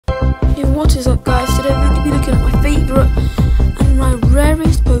Hey, what is up guys? Today we're going to be looking at my favourite and my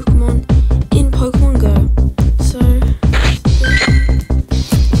rarest Pokemon in Pokemon Go. So, let's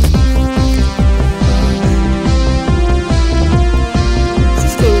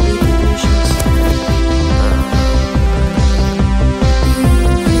just go with the evolutions.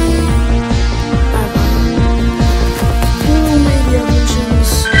 All made the evolutions.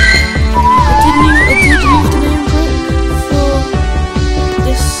 I did use the name for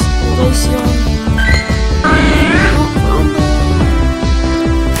this Glaceon.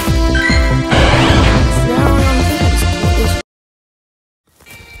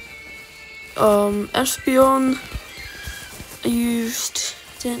 Espeon,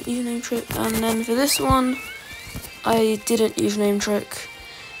 didn't use name trick, and then for this one, I didn't use name trick.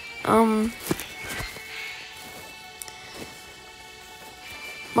 Okay,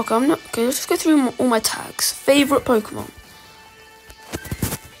 let's just go through all my tags. Favorite Pokemon.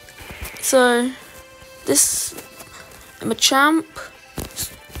 So, I'm a champ.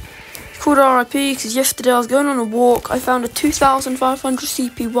 Called RIP because yesterday I was going on a walk. I found a 2,500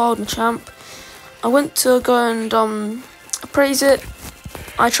 CP wild Machamp. I went to go and appraise it.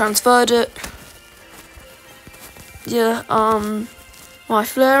 I transferred it. Yeah, my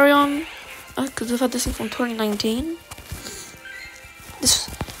Flareon, because I've had this thing from 2019. I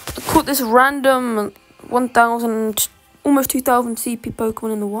caught this random 1,000, almost 2,000 CP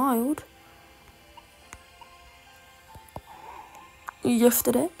Pokemon in the wild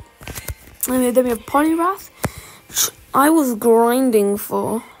yesterday. And then we have Poliwrath, which I was grinding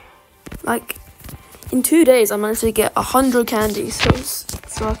for. Like, in 2 days, I managed to get 100 candies,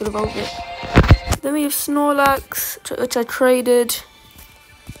 so I could evolve it. Then we have Snorlax, which I traded.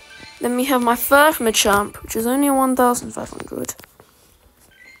 Then we have my first Machamp, which is only 1,500.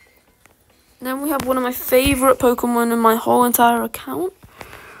 Then we have one of my favourite Pokemon in my whole entire account.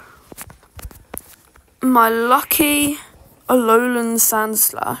 My lucky Alolan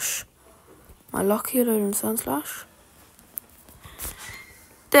Sandslash.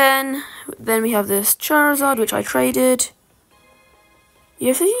 Then we have this Charizard, which I traded. Yeah,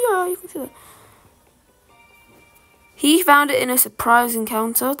 you can see that. He found it in a surprise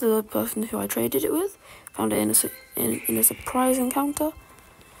encounter. The person who I traded it with found it in a surprise encounter.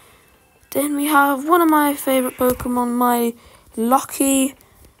 Then we have one of my favourite Pokemon, my lucky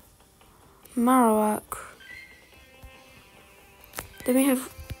Marowak. Then we have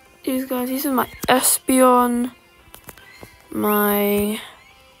these guys. These are my Espeon, my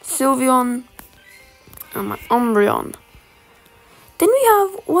Sylveon, and my Umbreon. Then we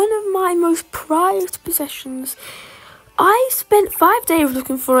have one of my most prized possessions. I spent 5 days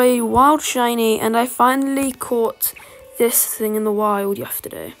looking for a wild shiny, and I finally caught this thing in the wild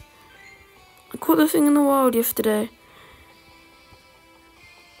yesterday.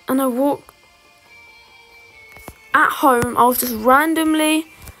 And I walked at home. I was just randomly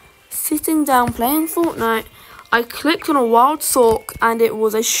sitting down playing Fortnite. I clicked on a wild Sork, and it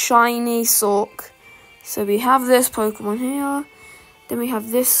was a shiny Sork. So we have this Pokemon here. Then we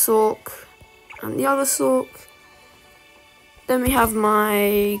have this Sork and the other Sork. Then we have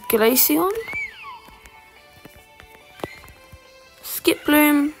my Glaceon,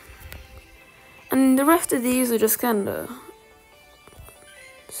 Skiploom, and the rest of these are just kinda.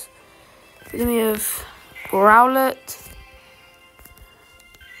 Then we have Growlithe,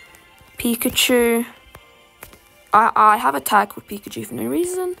 Pikachu. I have a tag with Pikachu for no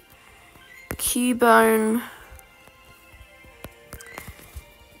reason. Cubone,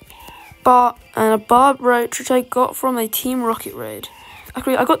 and a Barbroach, which I got from a Team Rocket raid.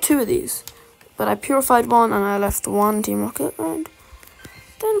 Actually, I got 2 of these, but I purified one and I left one Team Rocket raid.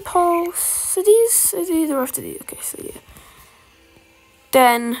 Then Pulse. So these are the rest of these. Okay, so yeah.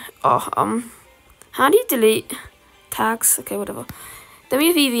 Then how do you delete tags? Okay, whatever. Then we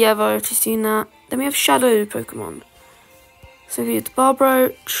have Eevee, I've just seen that. Then we have Shadow Pokemon. So we have the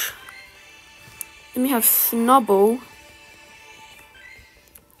Barbroach. Then we have Snubbull,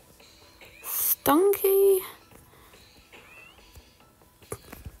 Stunky,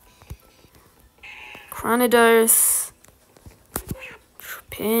 Cranidos,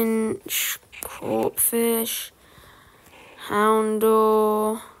 Pinch, Corpfish,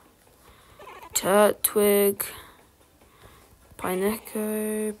 Houndour, Turtwig,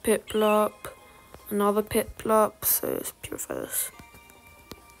 Pineco, Piplup, another Piplup, so let's purify this.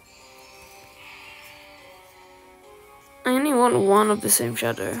 I only want one of the same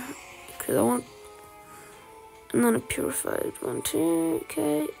shadow, because I want, and then a purified 1, 2,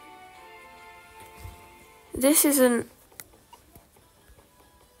 okay. This isn't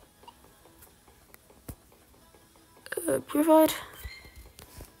purified.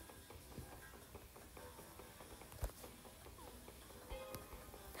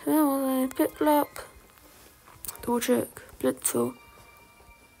 Piplup, Torchic, Blitzel,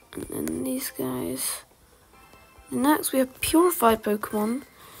 and then these guys. Next we have Purified Pokemon.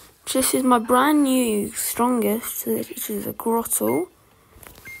 This is my brand new strongest, which is a Grottle.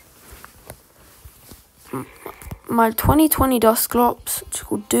 My 2020 Dusclops, which is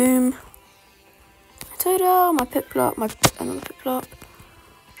called Doom. My Totodile, my Piplup, another Piplup.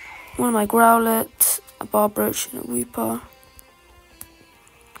 One of my Growlithe, a Barbroach, and a Wooper.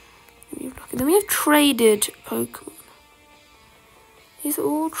 Then we have traded Pokemon. These are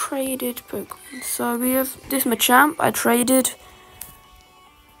all traded Pokemon. So we have this Machamp. I traded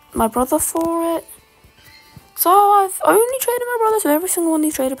my brother for it. So I've only traded my brother. So every single one of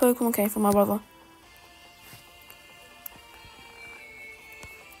these traded Pokemon came from my brother.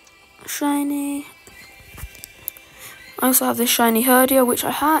 Shiny. I also have this shiny Herdia, which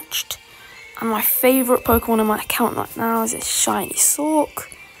I hatched. And my favourite Pokemon in my account right now is this shiny Sork.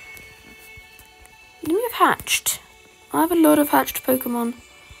 Then we have hatched. I have a lot of hatched Pokemon.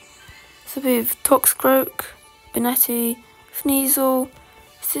 So we have Toxicroak, Benetti, Sneasel.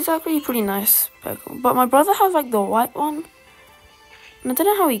 This is actually a pretty nice Pokemon. But my brother has like the white one. And I don't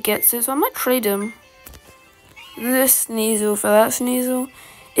know how he gets it, so I might trade him. This Sneasel for that Sneasel.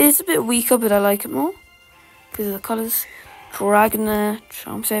 It's a bit weaker, but I like it more. Because of the colours. Dragonite, which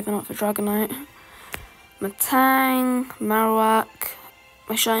I'm saving up for Dragonite. Matang, Marowak,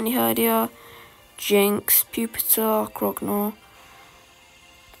 my shiny Herdia. Jinx, Pupitar, Croagnon,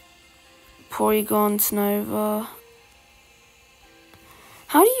 Porygon, Snova.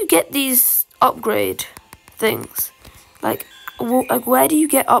 How do you get these upgrade things? Like where do you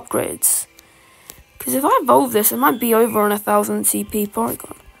get upgrades? Because if I evolve this, it might be over on 1000 CP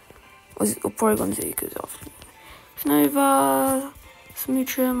Porygon. Or Porygon Z, because often. Snova,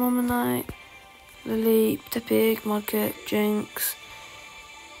 Smoocher, Momonite, Lily, Tepig, Mudkip, Jinx.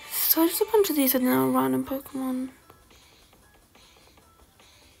 So just a bunch of these are now random Pokemon.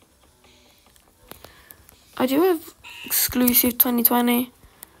 I do have exclusive 2020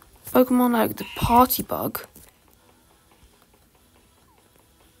 Pokemon like the Party Bug.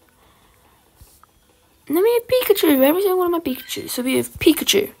 And then we have Pikachu, every single one of my Pikachu. So we have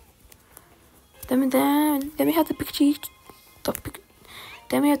Pikachu. Then we have the Pikachu.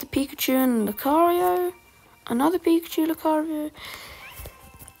 Then we have the Pikachu and Lucario. Another Pikachu, Lucario.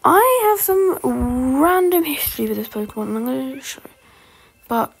 I have some random history with this Pokemon, and I'm going to show.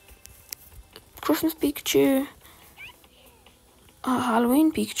 But Christmas Pikachu,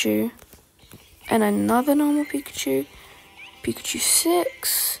 Halloween Pikachu, and another normal Pikachu, Pikachu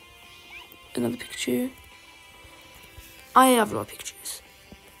 6, another Pikachu. I have a lot of Pikachus.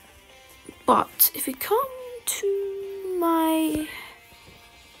 But if we come to my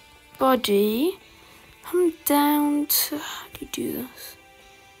body, I'm down to, how do you do this?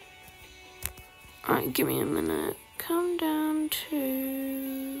 Alright, give me a minute. Come down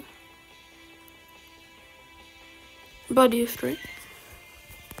to body history.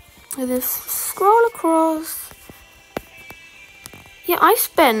 And just scroll across. Yeah, I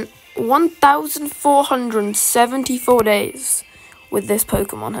spent 1,474 days with this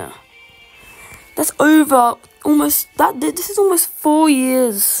Pokemon here. That's over almost this is almost 4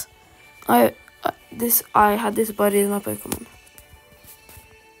 years. I had this buddy as my Pokemon.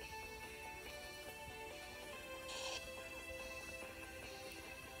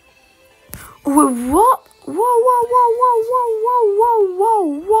 Wait, what? Whoa, whoa, whoa, whoa, whoa, whoa, whoa,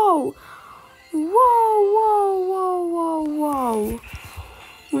 whoa, whoa, whoa, whoa, whoa,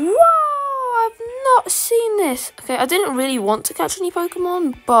 whoa, I've not seen this. Okay, I didn't really want to catch any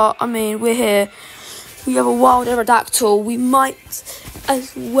Pokemon, but I mean, we're here. We have a wild Aerodactyl. We might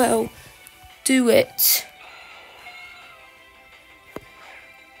as well do it.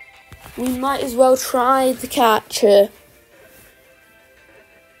 We might as well try the catcher.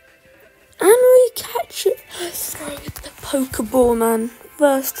 And we catch it. Let's go with the Pokeball, man.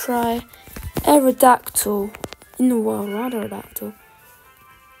 First try. Aerodactyl. In the wild, right? Aerodactyl.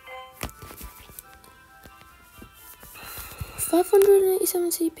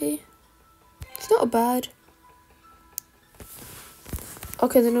 587 CP. It's not bad.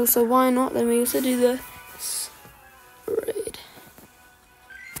 Okay, then also, why not? Then we also do this raid.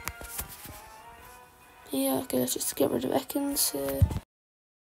 Yeah, okay, let's just get rid of Ekans here.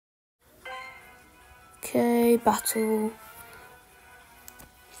 Okay, battle.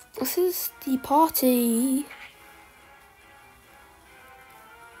 This is the party.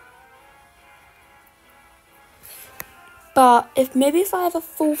 But if I have a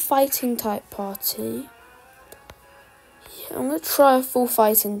full fighting type party, yeah, I'm gonna try a full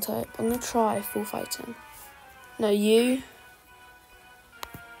fighting type. I'm gonna try full fighting. No, you.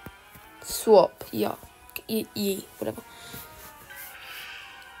 Swap. Yuck. Whatever.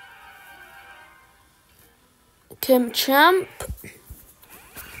 Champ.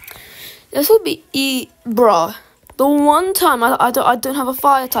 This will be bruh. The one time I don't have a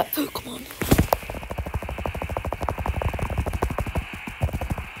fire type Pokemon.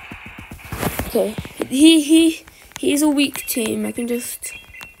 Okay, he's a weak team. I can just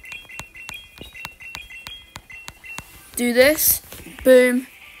do this. Boom.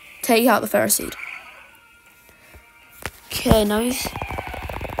 Take out the Ferroseed. Okay, now he's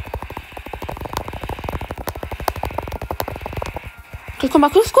just come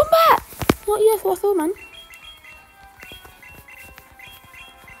back. Just come back. What? Yes, what I thought, man.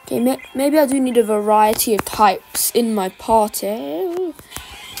 Okay, maybe I do need a variety of types in my party.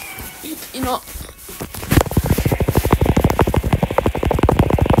 You know,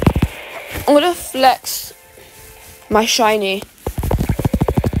 I'm gonna flex my shiny.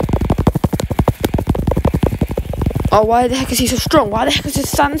 Oh, why the heck is he so strong? Why the heck is his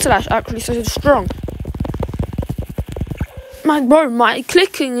Sandslash actually so strong? My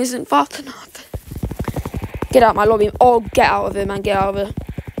clicking isn't fast enough. Get out of my lobby. Oh, get out of it, man. Get out of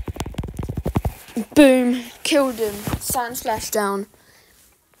it. Boom. Killed him. Sandslash down.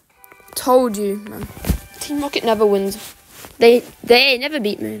 Told you, man. Team Rocket never wins. They never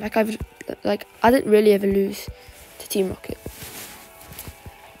beat me. I didn't really ever lose to Team Rocket.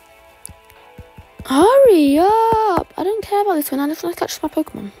 Hurry up! I don't care about this one. I just want to catch my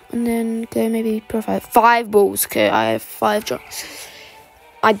Pokemon and then go maybe purify 5 balls. Okay, I have 5 drops.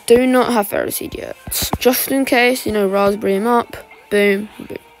 I do not have Ferroseed yet. Just in case, you know, raspberry him up. Boom,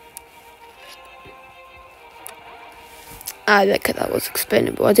 boom. I bet that was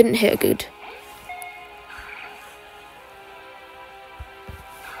explainable. I didn't hit a good.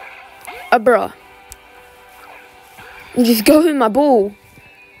 Bruh. Just go in my ball.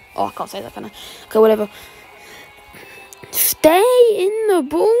 Oh, I can't say that, can I? Okay, whatever. Stay in the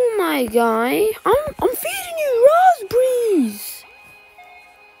ball, my guy. I'm feeding you raspberries.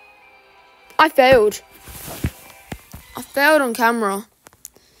 I failed. I failed on camera.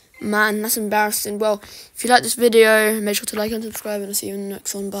 Man, that's embarrassing. Well, if you like this video, make sure to like and subscribe, and I'll see you in the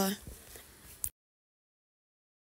next one. Bye.